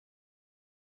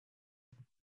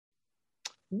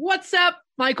What's up?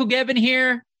 Michael Gebben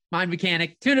here, Mind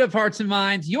Mechanic, tune up hearts and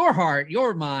minds, your heart,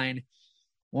 your mind,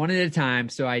 one at a time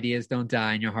so ideas don't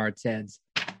die in your heart's heads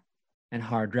and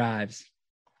hard drives.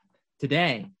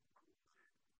 Today,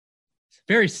 it's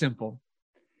very simple.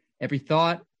 Every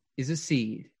thought is a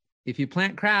seed. If you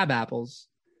plant crab apples,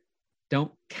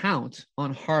 don't count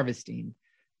on harvesting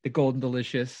the golden,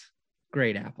 delicious,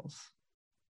 great apples,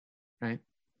 right?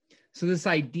 So this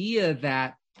idea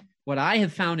that what I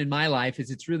have found in my life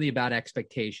is it's really about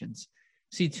expectations.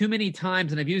 See, too many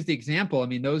times, and I've used the example,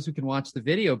 those who can watch the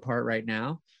video part right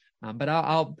now, but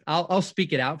I'll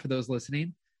speak it out for those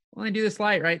listening. When I do this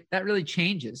light, right, that really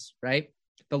changes, right?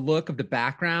 The look of the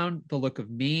background, the look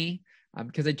of me,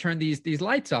 because I turn these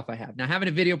lights off I have. Now, having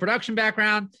a video production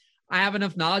background, I have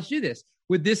enough knowledge to do this.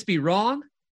 Would this be wrong?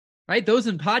 Right? Those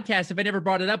in podcasts, if I never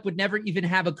brought it up, would never even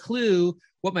have a clue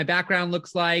what my background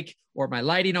looks like or my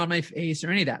lighting on my face or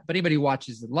any of that. But anybody who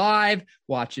watches it live,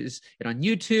 watches it on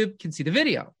YouTube, can see the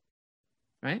video,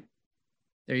 right?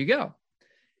 There you go.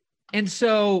 And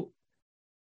so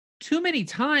too many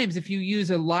times, if you use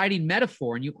a lighting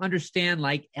metaphor and you understand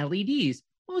like LEDs,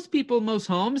 most people, most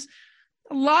homes,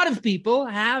 a lot of people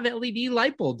have LED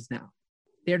light bulbs now.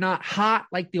 They're not hot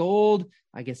like the old,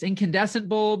 incandescent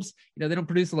bulbs. They don't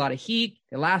produce a lot of heat.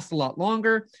 They last a lot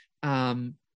longer.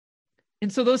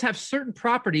 And so those have certain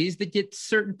properties that get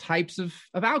certain types of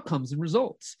outcomes and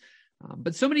results.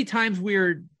 But so many times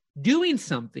we're doing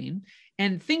something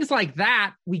and things like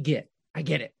that, I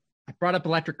get it. I brought up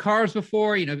electric cars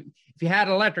before. If you had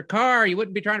an electric car, you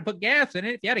wouldn't be trying to put gas in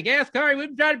it. If you had a gas car, you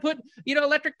wouldn't try to put,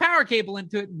 electric power cable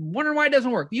into it and wondering why it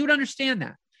doesn't work. You would understand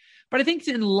that. But I think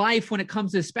in life, when it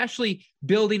comes to especially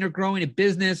building or growing a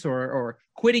business or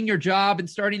quitting your job and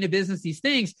starting a business, these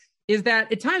things, is that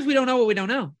at times we don't know what we don't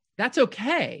know. That's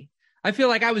okay. I feel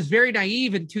like I was very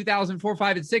naive in 2004,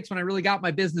 5, and 6 when I really got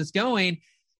my business going.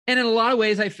 And in a lot of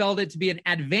ways, I felt it to be an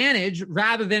advantage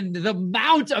rather than the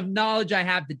amount of knowledge I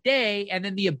have today. And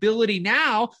then the ability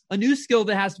now, a new skill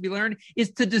that has to be learned,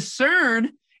 is to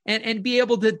discern and be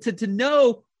able to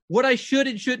know what I should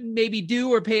and shouldn't maybe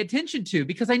do or pay attention to,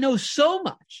 because I know so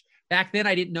much. Back then,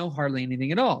 I didn't know hardly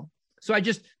anything at all. So I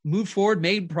just moved forward,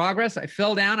 made progress. I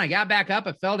fell down. I got back up.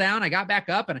 I fell down. I got back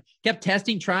up, and I kept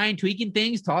testing, trying, tweaking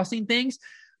things, tossing things.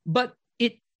 And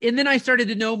then I started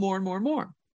to know more and more and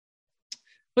more.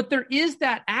 But there is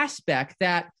that aspect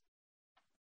that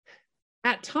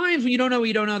at times when you don't know what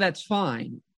you don't know, that's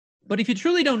fine. But if you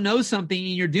truly don't know something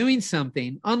and you're doing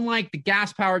something, unlike the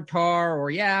gas-powered car,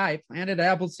 or I planted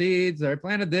apple seeds, or I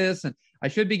planted this, and I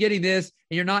should be getting this,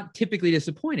 and you're not typically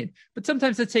disappointed. But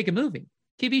sometimes let's take a movie,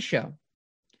 TV show.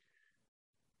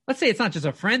 Let's say it's not just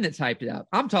a friend that's hyped it up.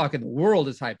 I'm talking the world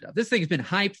is hyped up. This thing's been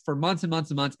hyped for months and months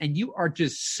and months, and you are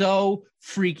just so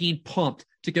freaking pumped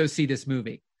to go see this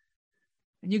movie.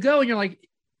 And you go and you're like,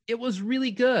 it was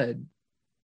really good.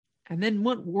 And then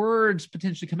what words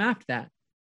potentially come after that?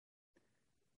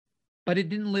 But it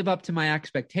didn't live up to my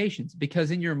expectations,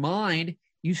 because in your mind,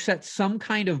 you set some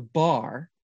kind of bar.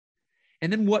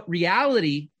 And then what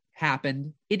reality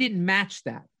happened, it didn't match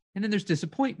that. And then there's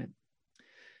disappointment.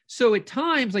 So at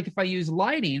times, like if I use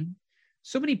lighting,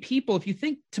 so many people, if you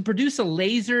think to produce a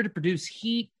laser, to produce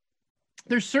heat,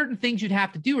 there's certain things you'd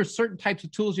have to do or certain types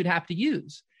of tools you'd have to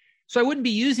use. So I wouldn't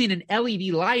be using an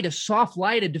LED light, a soft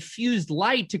light, a diffused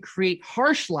light to create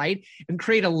harsh light and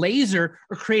create a laser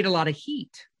or create a lot of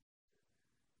heat.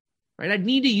 Right? I'd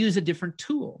need to use a different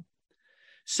tool.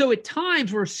 So at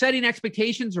times we're setting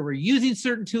expectations, or we're using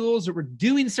certain tools, or we're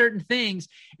doing certain things,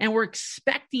 and we're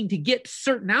expecting to get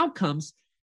certain outcomes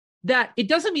that it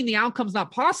doesn't mean the outcome's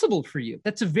not possible for you.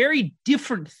 That's a very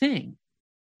different thing.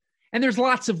 And there's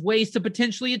lots of ways to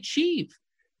potentially achieve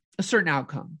a certain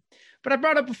outcome. But I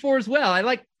brought up before as well,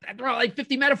 I brought like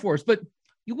 50 metaphors, but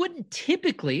you wouldn't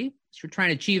typically, if you're trying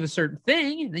to achieve a certain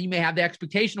thing, and then you may have the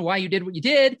expectation of why you did what you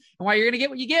did and why you're going to get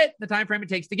what you get, the time frame it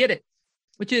takes to get it,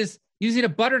 which is using a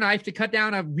butter knife to cut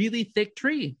down a really thick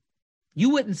tree. You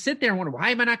wouldn't sit there and wonder,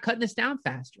 why am I not cutting this down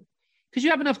faster? Because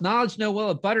you have enough knowledge to know, well,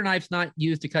 a butter knife's not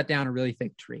used to cut down a really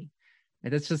thick tree.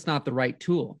 And that's just not the right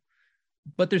tool.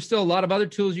 But there's still a lot of other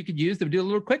tools you could use that would do it a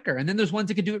little quicker. And then there's ones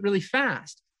that could do it really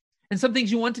fast. And some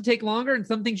things you want to take longer and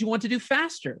some things you want to do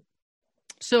faster.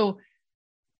 So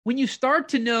when you start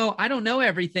to know, I don't know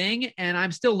everything and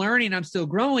I'm still learning, I'm still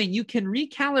growing, you can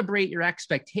recalibrate your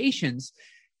expectations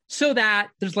so that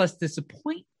there's less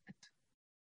disappointment.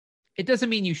 It doesn't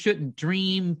mean you shouldn't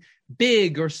dream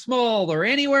big or small or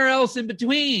anywhere else in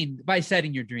between by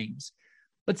setting your dreams,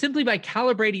 but simply by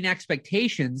calibrating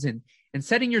expectations and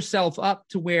setting yourself up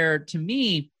to where, to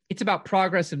me, it's about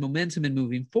progress and momentum and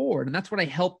moving forward. And that's what I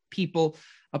help people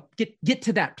get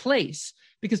to that place,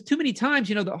 Because too many times,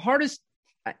 the hardest,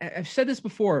 I've said this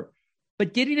before,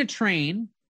 but getting a train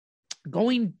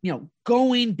going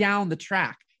down the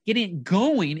track, getting it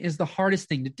going is the hardest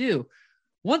thing to do.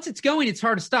 Once it's going, it's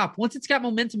hard to stop. Once it's got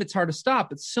momentum, it's hard to stop.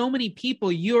 But so many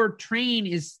people, your train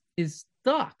is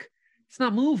stuck. It's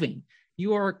not moving.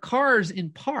 Your car's in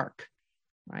park,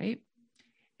 right?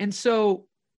 And so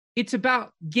it's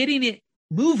about getting it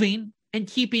moving and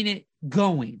keeping it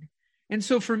going. And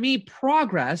so for me,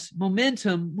 progress,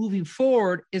 momentum, moving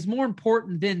forward is more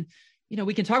important than,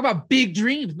 we can talk about big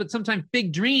dreams, but sometimes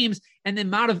big dreams and the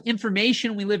amount of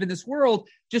information we live in this world,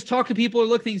 just talk to people or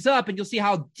look things up and you'll see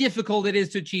how difficult it is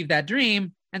to achieve that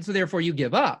dream. And so therefore you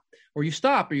give up or you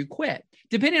stop or you quit.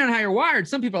 Depending on how you're wired,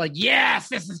 some people are like, yes,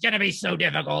 this is going to be so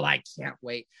difficult. I can't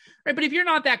wait. Right. But if you're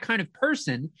not that kind of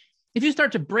person, if you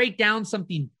start to break down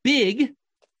something big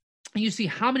and you see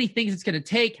how many things it's going to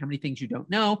take, how many things you don't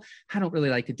know, I don't really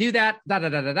like to do that,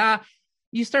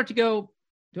 you start to go,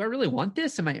 do I really want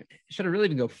this? Should I really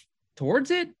even go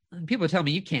towards it? And people tell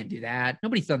me, you can't do that.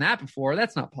 Nobody's done that before.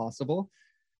 That's not possible.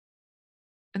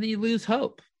 And then you lose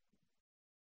hope.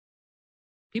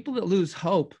 People that lose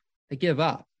hope, they give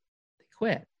up, they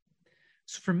quit.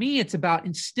 So for me, it's about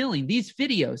instilling these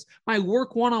videos. My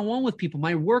work one-on-one with people,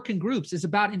 my work in groups is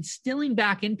about instilling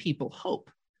back in people hope,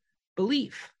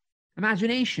 belief,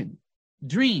 imagination,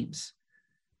 dreams,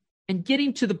 and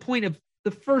getting to the point of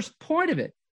the first point of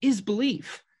it is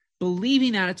belief,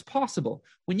 believing that it's possible.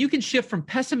 When you can shift from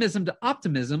pessimism to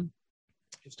optimism,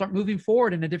 you start moving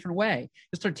forward in a different way.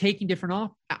 You start taking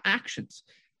different actions,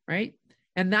 right?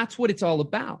 And that's what it's all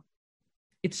about.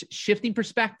 It's shifting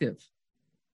perspective,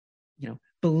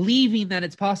 believing that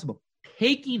it's possible,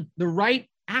 taking the right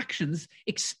actions,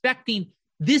 expecting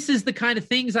this is the kind of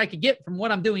things I could get from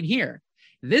what I'm doing here.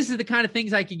 This is the kind of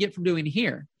things I could get from doing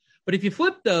here. But if you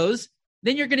flip those,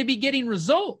 then you're going to be getting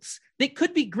results. They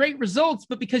could be great results,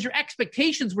 but because your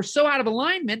expectations were so out of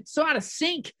alignment, so out of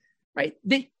sync, right?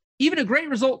 Even a great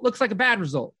result looks like a bad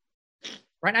result,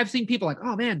 right? I've seen people like,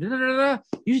 oh man,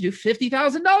 you should do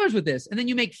 $50,000 with this. And then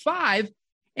you make 5.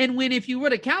 And if you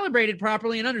would have calibrated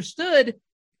properly and understood,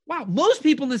 wow, most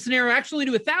people in this scenario actually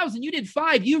do 1,000. You did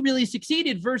 5. You really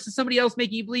succeeded versus somebody else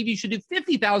making you believe you should do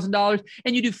 $50,000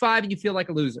 and you do 5 and you feel like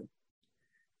a loser.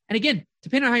 And again,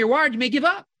 depending on how you're wired, you may give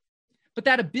up. But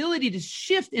that ability to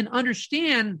shift and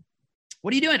understand,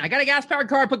 what are you doing? I got a gas-powered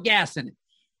car, I put gas in it,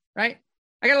 right?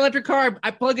 I got an electric car,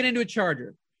 I plug it into a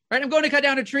charger, right? I'm going to cut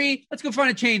down a tree. Let's go find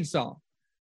a chainsaw,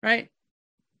 right?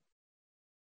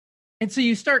 And so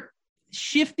you start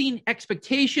shifting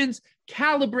expectations,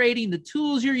 calibrating the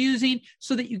tools you're using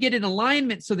so that you get in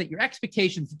alignment, so that your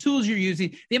expectations, the tools you're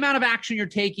using, the amount of action you're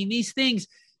taking, these things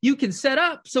you can set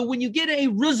up. So when you get a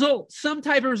result, some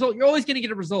type of result, you're always going to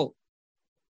get a result.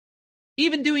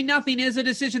 Even doing nothing is a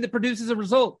decision that produces a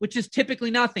result, which is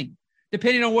typically nothing,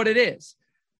 depending on what it is,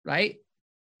 right?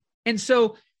 And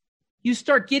so you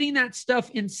start getting that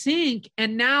stuff in sync,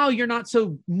 and now you're not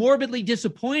so morbidly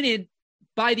disappointed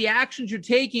by the actions you're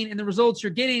taking and the results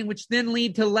you're getting, which then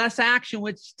lead to less action,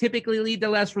 which typically lead to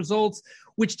less results,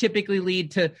 which typically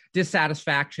lead to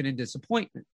dissatisfaction and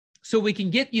disappointment. So we can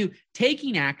get you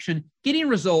taking action, getting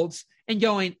results, and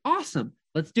going, awesome,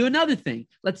 let's do another thing.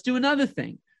 Let's do another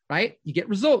thing. Right? You get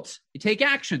results, you take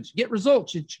actions, you get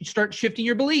results, you start shifting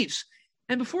your beliefs.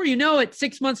 And before you know it,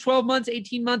 6 months, 12 months,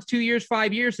 18 months, 2 years,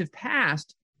 5 years have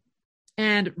passed.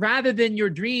 And rather than your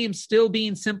dreams still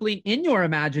being simply in your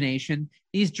imagination,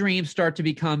 these dreams start to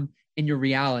become in your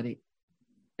reality.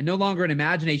 And no longer an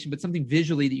imagination, but something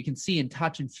visually that you can see and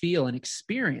touch and feel and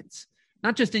experience,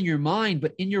 not just in your mind,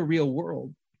 but in your real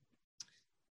world.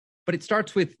 But it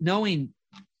starts with knowing,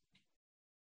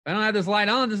 if I don't have this light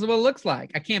on, this is what it looks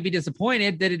like. I can't be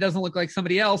disappointed that it doesn't look like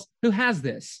somebody else who has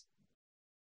this.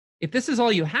 If this is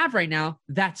all you have right now,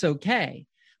 that's okay.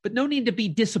 But no need to be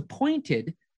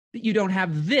disappointed that you don't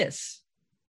have this,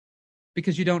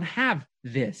 because you don't have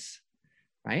this,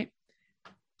 right?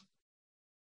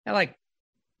 I like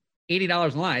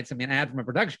 $80 in lights. I mean, I had from a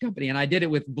production company, and I did it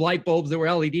with light bulbs that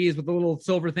were LEDs with the little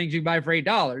silver things you can buy for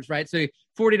 $8, right? So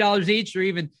 $40 each, or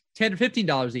even $10 or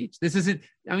 $15 each. This isn't,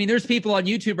 I mean, there's people on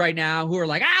YouTube right now who are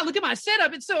like, look at my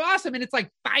setup. It's so awesome. And it's like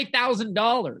 $5,000.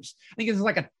 I think it's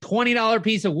like a $20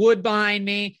 piece of wood behind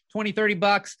me, 20, 30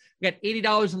 bucks. We got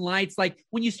 $80 in lights. Like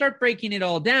when you start breaking it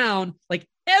all down, like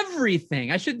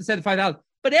everything, I shouldn't have said 5,000,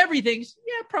 but everything's,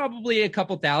 probably a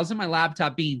couple thousand. My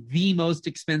laptop being the most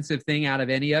expensive thing out of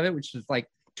any of it, which is like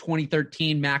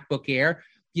 2013 MacBook Air,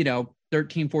 $1,300,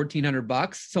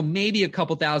 $1,400. So maybe a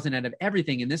couple thousand out of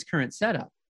everything in this current setup.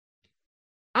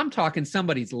 I'm talking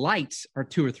somebody's lights are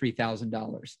 $2,000 or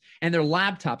 $3,000 and their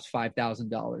laptops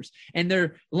 $5,000 and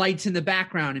their lights in the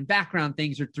background and background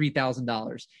things are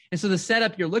 $3,000. And so the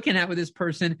setup you're looking at with this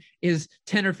person is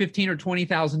 $10,000 or $15,000 or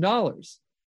 $20,000.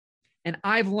 And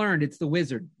I've learned it's the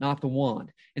wizard, not the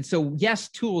wand. And so yes,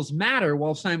 tools matter,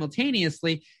 while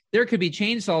simultaneously there could be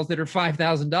chainsaws that are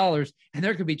 $5,000 and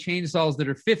there could be chainsaws that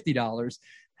are $50.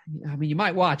 I mean, you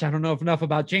might watch, I don't know enough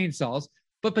about chainsaws,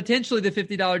 but potentially the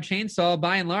 $50 chainsaw,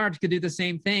 by and large, could do the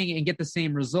same thing and get the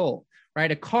same result,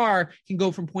 right? A car can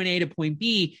go from point A to point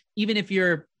B, even if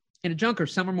you're in a junker.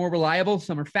 Some are more reliable,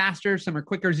 some are faster, some are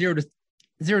quicker, 0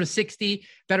 to 60,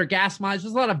 better gas mileage.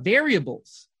 There's a lot of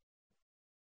variables.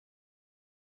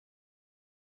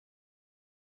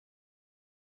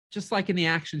 Just like in the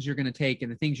actions you're going to take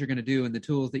and the things you're going to do and the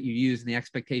tools that you use and the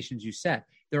expectations you set,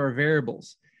 there are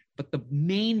variables. But the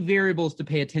main variables to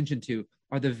pay attention to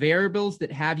are the variables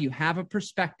that have you have a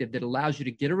perspective that allows you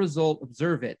to get a result,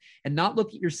 observe it, and not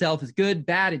look at yourself as good,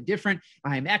 bad, indifferent.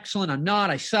 I am excellent. I'm not.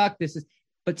 I suck.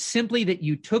 But simply that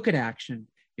you took an action,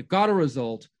 you got a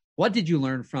result. What did you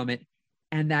learn from it?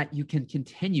 And that you can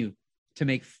continue to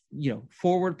make,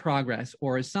 forward progress,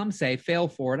 or as some say, fail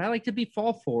forward. I like to be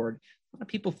fall forward. A lot of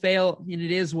people fail, and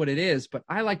it is what it is, but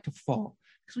I like to fall,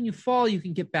 because when you fall, you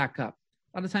can get back up.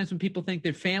 A lot of times when people think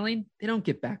they're failing, they don't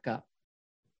get back up.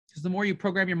 Because the more you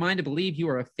program your mind to believe you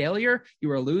are a failure,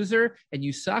 you are a loser, and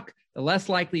you suck, the less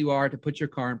likely you are to put your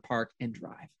car in park and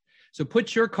drive. So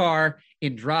put your car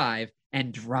in drive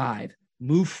and drive.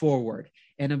 Move forward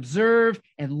and observe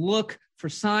and look for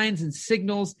signs and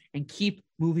signals and keep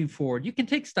moving forward. You can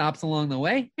take stops along the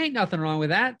way. Ain't nothing wrong with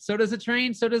that. So does a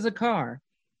train, so does a car.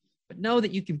 But know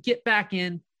that you can get back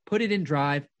in, put it in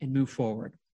drive, and move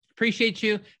forward. Appreciate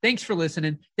you. Thanks for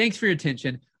listening. Thanks for your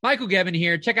attention. Michael Gevin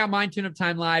here. Check out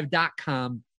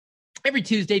mindtuneuptimelive.com. Every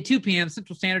Tuesday, 2 p.m.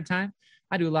 Central Standard Time,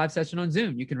 I do a live session on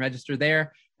Zoom. You can register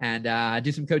there and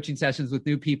do some coaching sessions with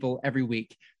new people every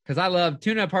week, because I love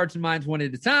tuning up hearts and minds one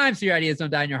at a time so your ideas don't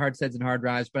die in your heart, heads, and hard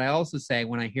drives. But I also say,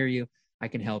 when I hear you, I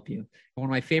can help you. And one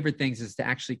of my favorite things is to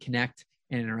actually connect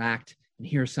and interact and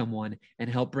hear someone and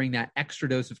help bring that extra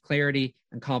dose of clarity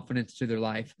and confidence to their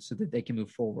life so that they can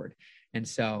move forward. And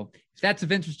so if that's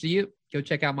of interest to you, go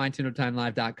check out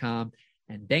mindtuneuptimelive.com.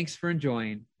 And thanks for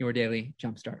enjoying your daily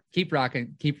jumpstart. Keep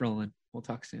rocking, keep rolling. We'll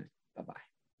talk soon. Bye-bye.